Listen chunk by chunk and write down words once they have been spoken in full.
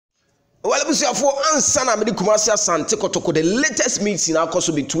Well, we say for answer na me Kumasi Asante Kotoko the latest meeting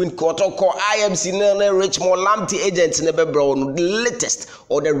also between Kotoko IMC and Richmond Lamptey agents in the latest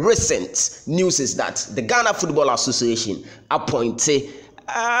or the recent news is that the Ghana Football Association appointed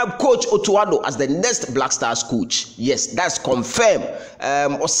Coach Otto Addo as the next Black Stars coach. Yes, that's confirmed.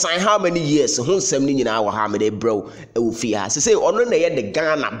 Or sign how many years? Who 70 now? How many bro? Say on the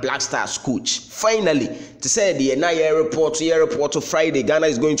Ghana Black Stars coach. Finally, to say the year report to Friday, Ghana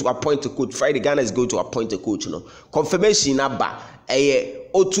is going to appoint a coach. Friday, Ghana is going to appoint a coach. You know, confirmation about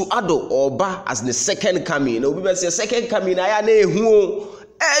Otto Addo Oba as the second coming. You know, we say second coming.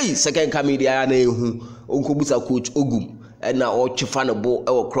 Second coming. Unkubusa coach Ogum. Na o chifanabo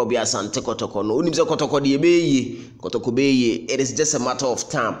e Krobia Asante Kotoko no unim se Kotoko de ebeye Kotoko beye. It is just a matter of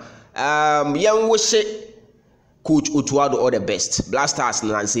time. Young wish Coach Otto Addo all the best. Black Stars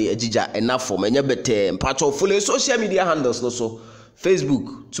na say ejija enough for menye bete mpacho follow social media handles no so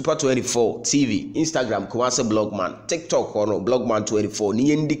Facebook Super24 TV, Instagram Kumase Blogman, TikTok or no Blogman 24 ni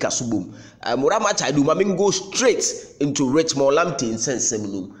yendi kasubum. Murama chaidu mamin go straight into Richmond Lamptey in sense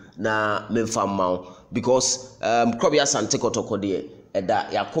na memfamao because Krobia Asante Kotoko de eda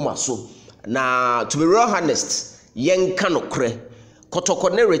yakoma so na to be real honest yen kanokre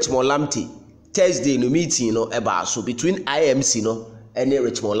Kotoko ne Richmond Lamptey Thursday no meeting no eba so between IMC no and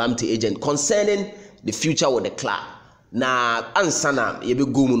Richmond Lamptey agent concerning the future with the club na ansana yebe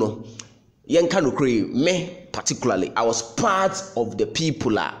gumu no yen kanokre me particularly I was part of the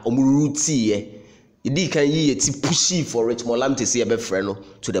people omuruti Idi can ye ti pushy for Richmond Lamptey say be friend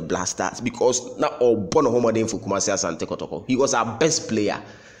to the Black Stars because na all born home for Kumasi Asante Kotoko. He was our best player.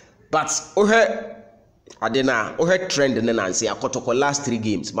 But adena trend and say Kotoko last 3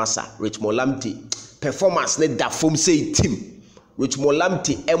 games massa Richmond Lamptey performance let that form say team Richmond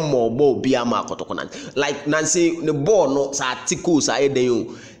Lamptey emmo ball biama Kotoko nan like Nancy the ball no sa articles sa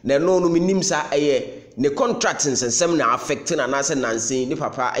eden na no minim sa the contracts and some na affecting and as Nancy the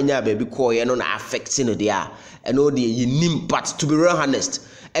papa enya baby call no na affecting there and all the nim but to be real honest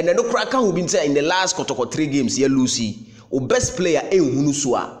and the no cracker who been say in the last Kotoko 3 games here Lucy o best player hunu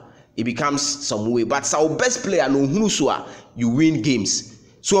so it becomes some way but our best player no hunu so you win games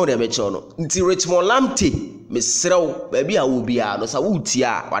so the match no until Richmond Lamptey mesrew baby a wo bia no sa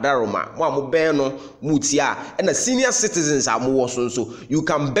wutia wadaroma mo ben no mutia and the senior citizens are more so you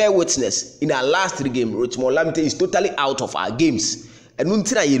can bear witness in our last 3 games Richmond Lamptey is totally out of our games and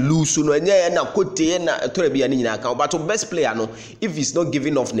until you lose no enya na kote na to bia ni nyina kan but best player no if he's not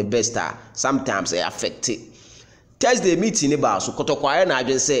giving off the best sometimes it affect it. Thursday meeting about so Kotoko na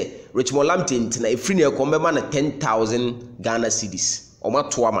adwen say Richmond Lamptey ntina efri na ekombema na 10,000 Ghana cedis Oma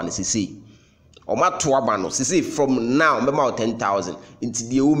toa man sisi. Oma toa man sisi from now mema 10,000 into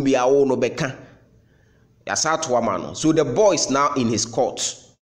the umbia no beka. Yasa toa man. So the boy is now in his court.